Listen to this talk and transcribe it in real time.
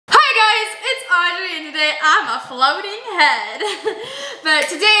today I'm a floating head. But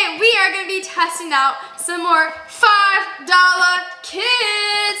today we are going to be testing out some more $5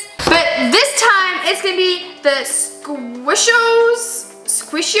 kids. But this time it's going to be the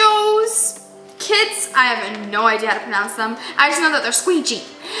Squooshos kids. I have no idea how to pronounce them. I just know that they're squeegee.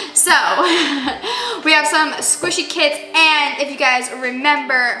 So we have some squishy kits, and if you guys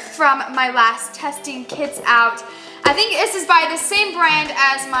remember from my last testing kits out, I think this is by the same brand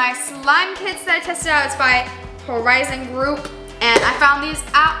as my slime kits that I tested out. It's by Horizon Group, and I found these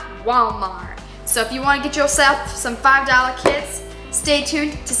at Walmart. So if you want to get yourself some $5 kits, stay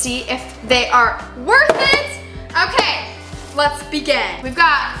tuned to see if they are worth it. Okay, let's begin. We've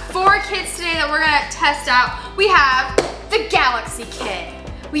got 4 kits today that we're gonna test out. We have the Galaxy kit.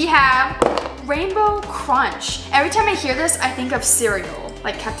 We have Rainbow Crunch. Every time I hear this, I think of cereal,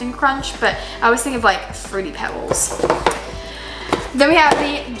 like Captain Crunch, but I always think of like Fruity Pebbles. Then we have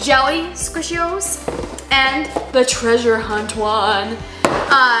the Jelly Squooshos and the Treasure Hunt one.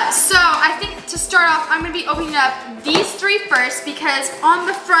 So I think to start off, I'm gonna be opening up these 3 first because on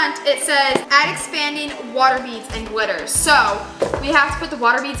the front it says add expanding water beads and glitter. So we have to put the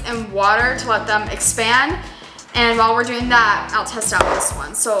water beads in water to let them expand. And while we're doing that, I'll test out this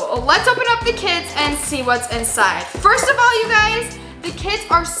one. So let's open up the kits and see what's inside. First of all, you guys, the kits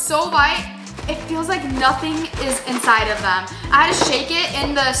are so light, it feels like nothing is inside of them. I had to shake it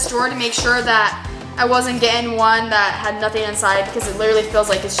in the store to make sure that I wasn't getting one that had nothing inside because it literally feels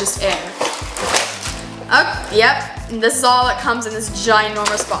like it's just air. Oh, yep, and this is all that comes in this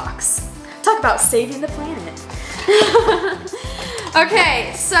ginormous box. Talk about saving the planet.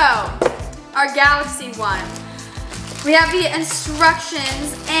 Okay, so our Galaxy one. We have the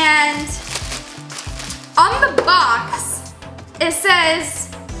instructions, and on the box, it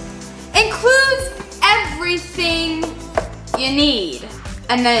says, includes everything you need.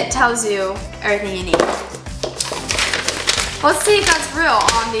 And then it tells you everything you need. Let's see if that's real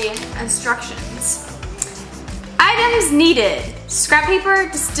on the instructions. Items needed: scrap paper,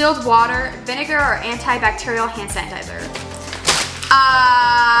 distilled water, vinegar, or antibacterial hand sanitizer.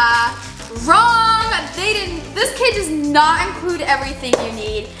 Wrong! This kit does not include everything you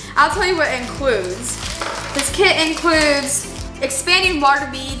need. I'll tell you what it includes. This kit includes expanding water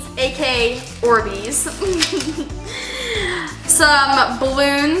beads, aka Orbeez. Some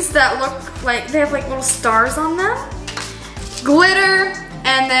balloons that look like they have like little stars on them. Glitter,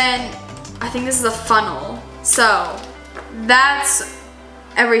 and then I think this is a funnel. So that's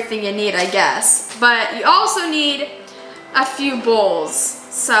everything you need, I guess. But you also need a few bowls.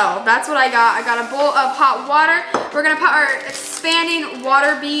 So that's what I got. I got a bowl of hot water. We're gonna put our expanding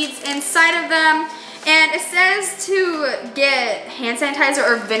water beads inside of them. And it says to get hand sanitizer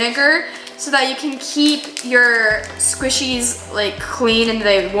or vinegar so that you can keep your squishies like clean and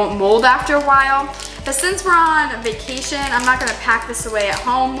they won't mold after a while. But since we're on vacation, I'm not gonna pack this away at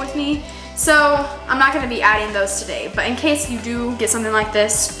home with me. So I'm not gonna be adding those today. But in case you do get something like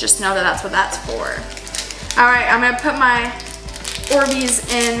this, just know that that's what that's for. All right, I'm gonna put my Orbeez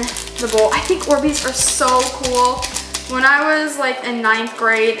in the bowl. I think Orbeez are so cool. When I was like in 9th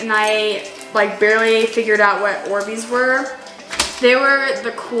grade and I like barely figured out what Orbeez were, they were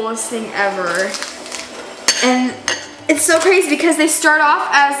the coolest thing ever. And it's so crazy because they start off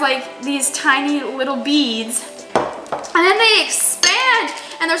as like these tiny little beads and then they expand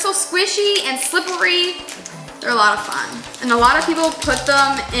and they're so squishy and slippery. They're a lot of fun. And a lot of people put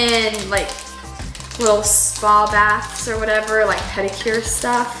them in like little spa baths or whatever, like pedicure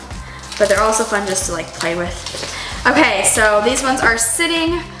stuff, but they're also fun just to like play with. Okay, so these ones are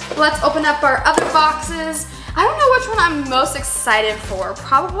sitting. Let's open up our other boxes. I don't know which one I'm most excited for.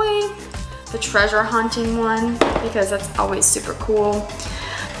 Probably the treasure hunting one because that's always super cool.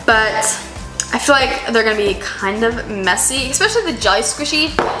 But I feel like they're gonna be kind of messy, especially the jelly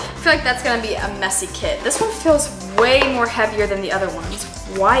squishy. I feel like that's gonna be a messy kit. This one feels way more heavier than the other ones.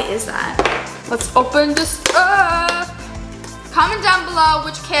 Why is that? Let's open this up. Comment down below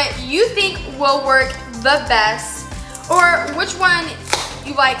which kit you think will work the best, or which one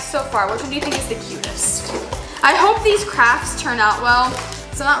you like so far. Which one do you think is the cutest? I hope these crafts turn out well.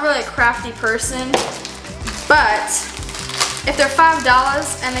 So I'm not really a crafty person, but if they're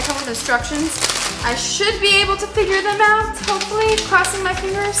 $5 and they come with instructions, I should be able to figure them out, hopefully, crossing my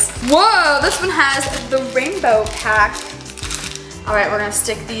fingers. Whoa, this one has the rainbow pack. All right, we're gonna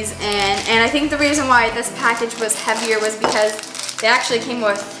stick these in. And I think the reason why this package was heavier was because they actually came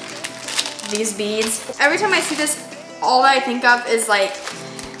with these beads. Every time I see this, all that I think of is like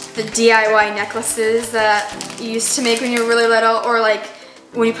the DIY necklaces that you used to make when you were really little, or like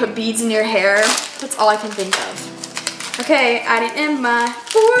when you put beads in your hair. That's all I can think of. Okay, adding in my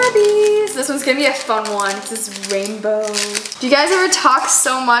Orbeez. This one's gonna be a fun one. This is rainbow. Do you guys ever talk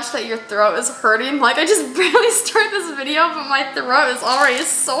so much that your throat is hurting? Like, I just barely started this video, but my throat is already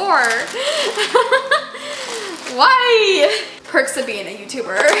sore. Why? Perks of being a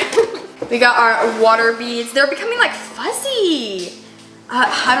YouTuber. We got our water beads. They're becoming like fuzzy.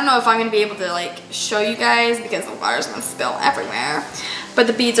 I don't know if I'm gonna be able to like show you guys because the water's gonna spill everywhere. But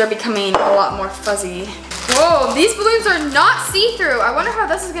the beads are becoming a lot more fuzzy. Whoa, these balloons are not see-through. I wonder how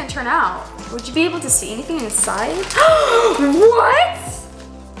this is gonna turn out. Would you be able to see anything inside? What?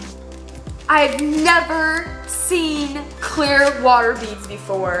 I've never seen clear water beads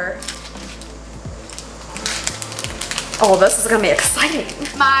before. Oh, this is gonna be exciting.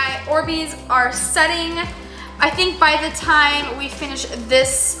 My Orbeez are setting. I think by the time we finish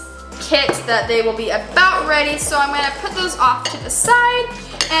this kit that they will be about ready. So I'm gonna put those off to the side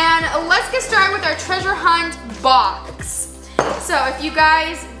and let's get started with our treasure hunt box. So if you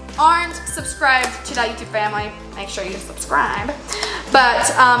guys aren't subscribed to that YouTube family, make sure you subscribe.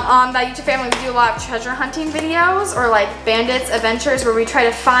 But on that YouTube family, we do a lot of treasure hunting videos or like bandits adventures where we try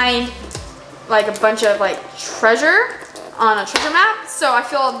to find like a bunch of like treasure on a treasure map. So I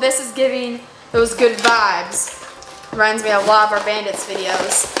feel this is giving those good vibes. Reminds me of a lot of our bandits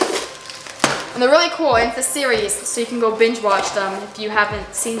videos. And they're really cool, and it's a series, so you can go binge watch them if you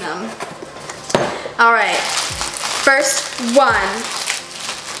haven't seen them. All right, first one.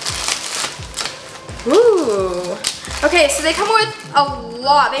 Ooh. Okay, so they come with a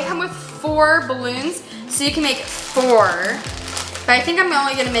lot. They come with 4 balloons, so you can make 4. But I think I'm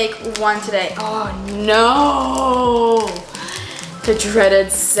only gonna make 1 today. Oh no! The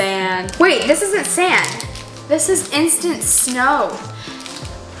dreaded sand. Wait, this isn't sand. This is instant snow.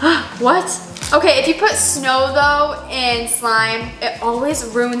 What? Okay, if you put snow though in slime, it always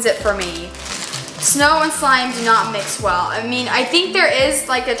ruins it for me. Snow and slime do not mix well. I mean, I think there is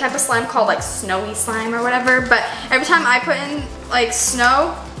like a type of slime called like snowy slime or whatever, but every time I put in like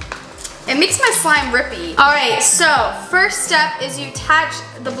snow, it makes my slime rippy. All right, so first step is you attach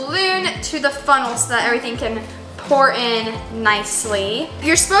the balloon to the funnel so that everything can pour in nicely.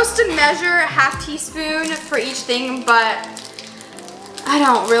 You're supposed to measure a ½ teaspoon for each thing, but I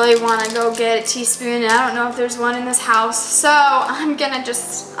don't really want to go get a teaspoon, and I don't know if there's one in this house, so I'm gonna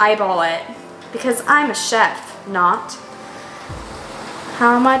just eyeball it because I'm a chef, not.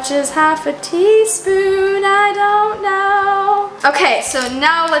 How much is ½ a teaspoon? I don't know. Okay, so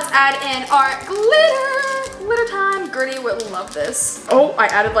now let's add in our glitter. Glitter time. Gertie would love this. Oh, I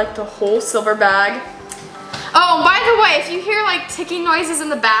added like the whole silver bag. Oh, by the way, if you hear like ticking noises in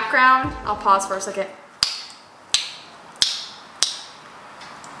the background, I'll pause for a second.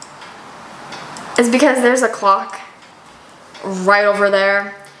 It's because there's a clock right over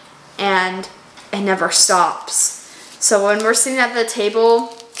there and it never stops. So when we're sitting at the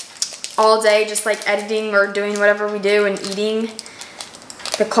table all day just like editing or doing whatever we do and eating,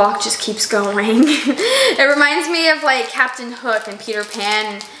 the clock just keeps going. It reminds me of like Captain Hook and Peter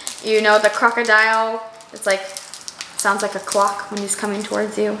Pan. You know, the crocodile. It's like, sounds like a clock when he's coming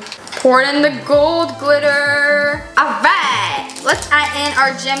towards you. Pour in the gold glitter. All right, let's add in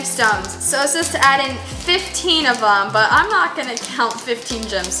our gemstones. So it says to add in 15 of them, but I'm not gonna count 15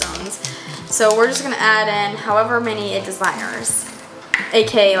 gemstones. So we're just gonna add in however many it desires,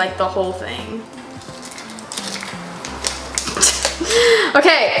 aka like the whole thing.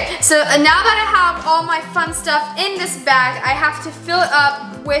 Okay, so now that I have all my fun stuff in this bag, I have to fill it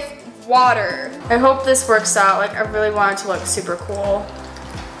up with water. I hope this works out. Like, I really want it to look super cool.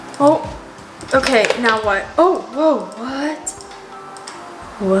 Oh, okay, now what? Oh, whoa, what?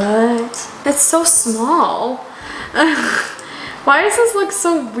 What? It's so small. Why does this look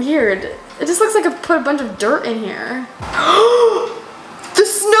so weird? It just looks like I put a bunch of dirt in here. The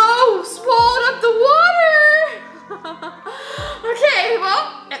snow swallowed up the water! Okay,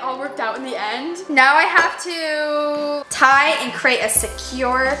 well, it all worked out in the end. Now I have to tie and create a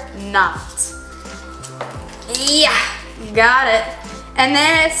secure knot. Yeah, got it. And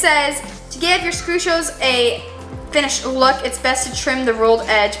then it says, to give your Squooshos a finished look, it's best to trim the rolled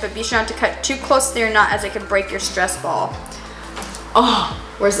edge, but be sure not to cut too close to your knot as it could break your stress ball. Oh,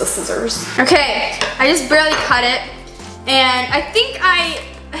 where's the scissors? Okay, I just barely cut it. And I think I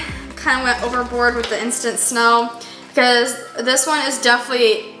kind of went overboard with the instant snow because this one is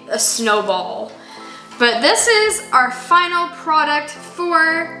definitely a snowball. But this is our final product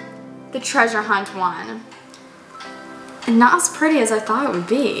for the treasure hunt one. And not as pretty as I thought it would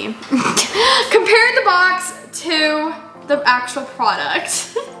be. Compared the box to the actual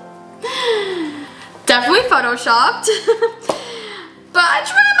product. Definitely photoshopped. But I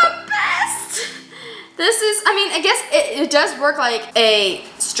tried my best. This is, I mean, I guess it does work like a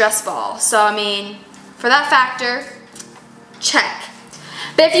stress ball. So, I mean, for that factor, check.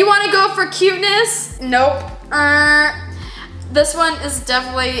 But if you want to go for cuteness, nope. This one is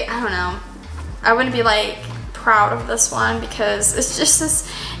definitely, I don't know. I wouldn't be like proud of this one because it's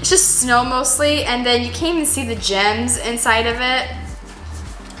just snow mostly, and then you can't even see the gems inside of it.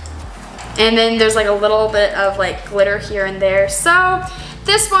 And then there's like a little bit of like glitter here and there. So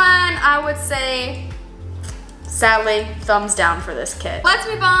this one, I would say, sadly, thumbs down for this kit. Let's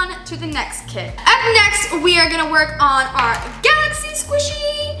move on to the next kit. Up next, we are gonna work on our Galaxy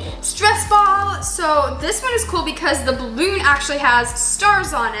Squishy Stress Ball. So this one is cool because the balloon actually has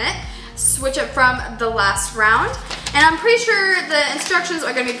stars on it. Switch it from the last round. And I'm pretty sure the instructions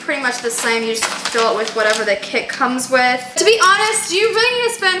are gonna be pretty much the same. You just fill it with whatever the kit comes with. To be honest, do you really need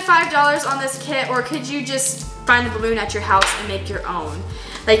to spend $5 on this kit, or could you just find the balloon at your house and make your own?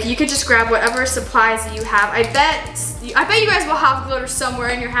 Like, you could just grab whatever supplies that you have. I bet you guys will have glitter somewhere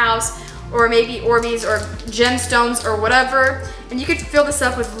in your house, or maybe Orbeez or gemstones or whatever. And you could fill this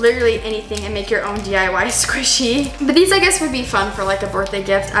up with literally anything and make your own DIY squishy. But these, I guess, would be fun for like a birthday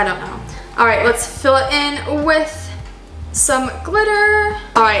gift. I don't know. All right, let's fill it in with some glitter.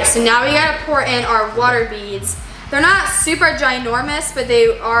 All right, so now we gotta pour in our water beads. They're not super ginormous, but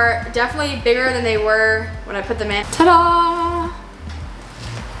they are definitely bigger than they were when I put them in. Ta-da!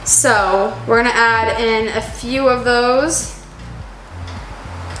 So we're gonna add in a few of those.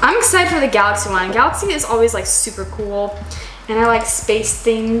 I'm excited for the Galaxy one. Galaxy is always like super cool, and I like space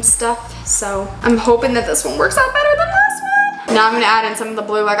themed stuff, so I'm hoping that this one works out better than last one. Now I'm gonna add in some of the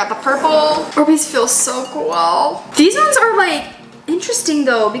blue. I got the purple. Orbeez feels so cool. These ones are like interesting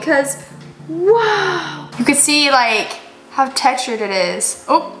though, because wow, you can see like how textured it is.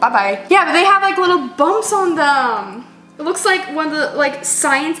 Oh, bye-bye. Yeah, but they have like little bumps on them. It looks like one of the like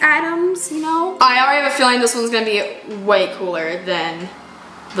science atoms, you know? I already have a feeling this one's gonna be way cooler than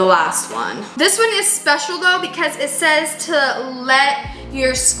the last one. This one is special though because it says to let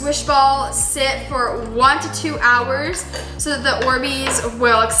your squish ball sit for 1 to 2 hours so that the Orbeez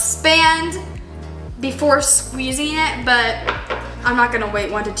will expand before squeezing it, but I'm not gonna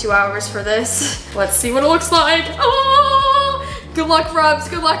wait 1 to 2 hours for this. Let's see what it looks like. Oh, good luck rubs,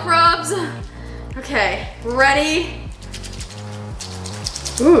 good luck rubs. Okay, ready?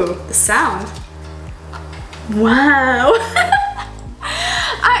 Ooh, the sound. Wow.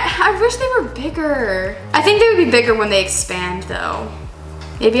 I wish they were bigger. I think they would be bigger when they expand though.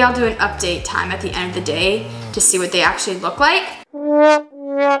 Maybe I'll do an update time at the end of the day to see what they actually look like.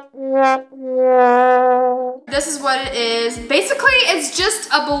 This is what it is. Basically, it's just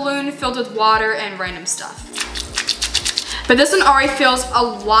a balloon filled with water and random stuff. But this one already feels a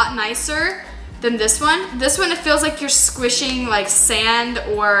lot nicer than this one. This one, it feels like you're squishing like sand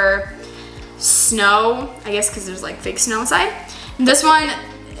or snow, I guess because there's like fake snow inside. And this one,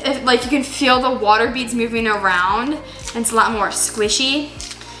 like you can feel the water beads moving around, and it's a lot more squishy.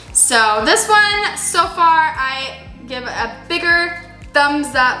 So this one, so far, I give a bigger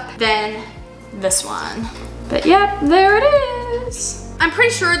thumbs up than this one. But yep, there it is. I'm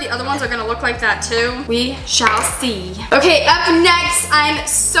pretty sure the other ones are gonna look like that too. We shall see. Okay, up next, I'm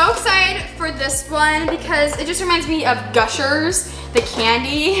so excited for this one because it just reminds me of Gushers, the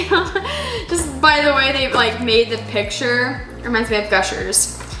candy. Just by the way they like made the picture, it reminds me of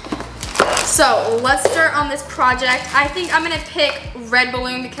Gushers. So let's start on this project. I think I'm gonna pick red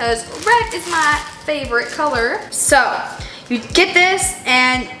balloon because red is my favorite color. So you get this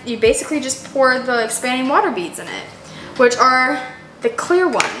and you basically just pour the expanding water beads in it, which are the clear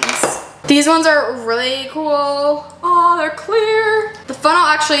ones. These ones are really cool. Oh, they're clear. The funnel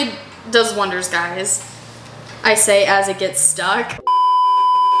actually does wonders, guys. I say as it gets stuck.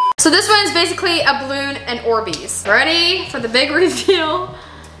 So this one is basically a balloon and Orbeez. Ready for the big reveal?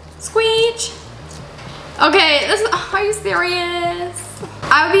 Squeech. Okay, are you serious?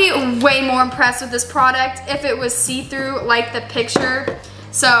 I would be way more impressed with this product if it was see-through like the picture.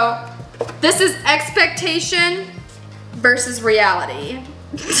 So this is expectation versus reality.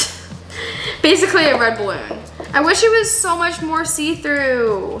 Basically a red balloon. I wish it was so much more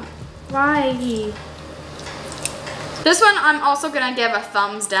see-through. Why? This one I'm also gonna give a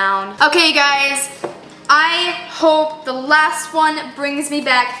thumbs down. Okay guys, I hope the last one brings me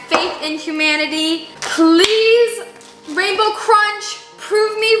back faith in humanity. Please, Rainbow Crunch,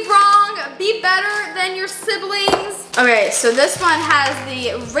 prove me wrong. Be better than your siblings. Okay, so this one has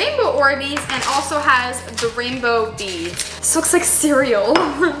the rainbow Orbeez and also has the rainbow beads. This looks like cereal.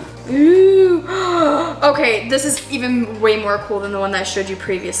 Ooh. Okay, this is even way more cool than the one that I showed you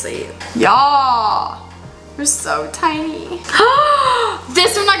previously. Yeah. They're so tiny.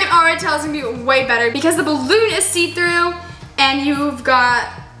 This one I can already tell is gonna be way better because the balloon is see-through and you've got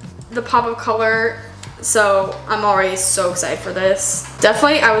the pop of color. So I'm already so excited for this.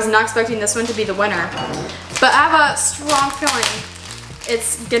 Definitely, I was not expecting this one to be the winner. But I have a strong feeling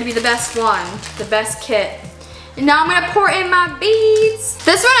it's gonna be the best one, the best kit. And now I'm gonna pour in my beads.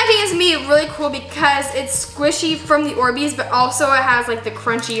 This one I think is gonna be really cool because it's squishy from the Orbeez, but also it has like the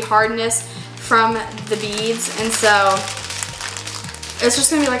crunchy hardness from the beads. And so it's just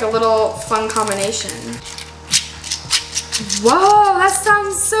gonna be like a little fun combination. Whoa, that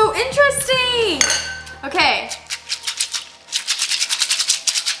sounds so interesting. Okay.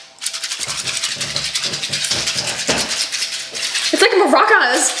 It's like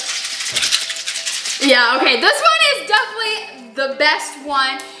maracas. Yeah, okay, this one is definitely the best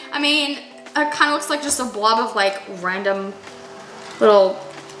one. I mean, it kind of looks like just a blob of like random little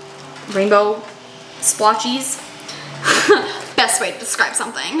rainbow splotchies. Best way to describe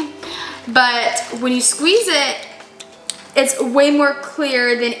something. But when you squeeze it, it's way more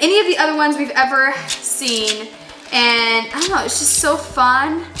clear than any of the other ones we've ever seen. And I don't know, it's just so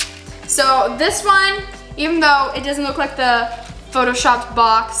fun. So this one, even though it doesn't look like the photoshopped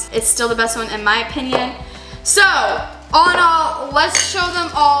box, it's still the best one in my opinion. So, all in all, let's show them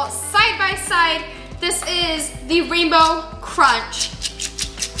all side by side. This is the Rainbow Crunch.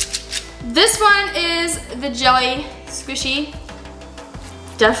 This one is the Jelly Squishy.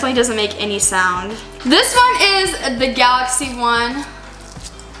 Definitely doesn't make any sound. This one is the Galaxy one.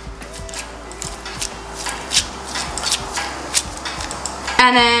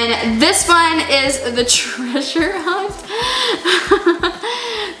 And then this one is the Treasure Hunt.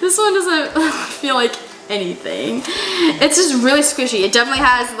 This one doesn't feel like anything. It's just really squishy. It definitely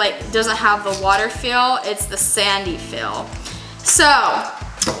has like, doesn't have the water feel, it's the sandy feel. So,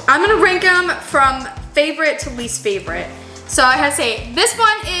 I'm gonna rank them from favorite to least favorite. So I had to say, this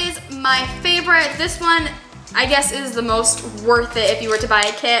one is my favorite. This one, I guess, is the most worth it if you were to buy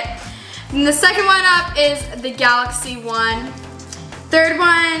a kit. And the second one up is the Galaxy one. Third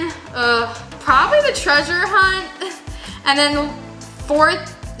one, probably the Treasure Hunt. And then the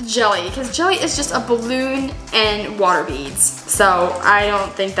fourth, Jelly, because Jelly is just a balloon and water beads. So I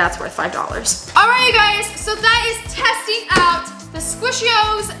don't think that's worth $5. Alright you guys, so that is testing out the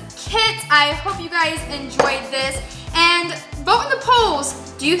Squooshos kit. I hope you guys enjoyed this. And vote in the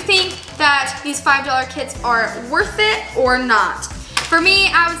polls. Do you think that these $5 kits are worth it or not? For me,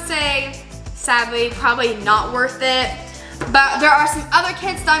 I would say, sadly, probably not worth it. But there are some other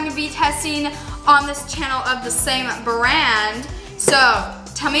kits that I'm going to be testing on this channel of the same brand. So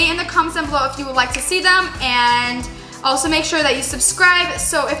tell me in the comments down below if you would like to see them. And also make sure that you subscribe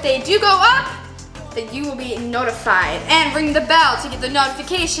so if they do go up, that you will be notified, and ring the bell to get the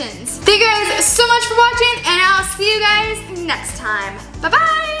notifications. Thank you guys so much for watching, and I'll see you guys next time.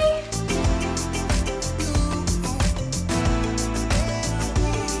 Bye-bye!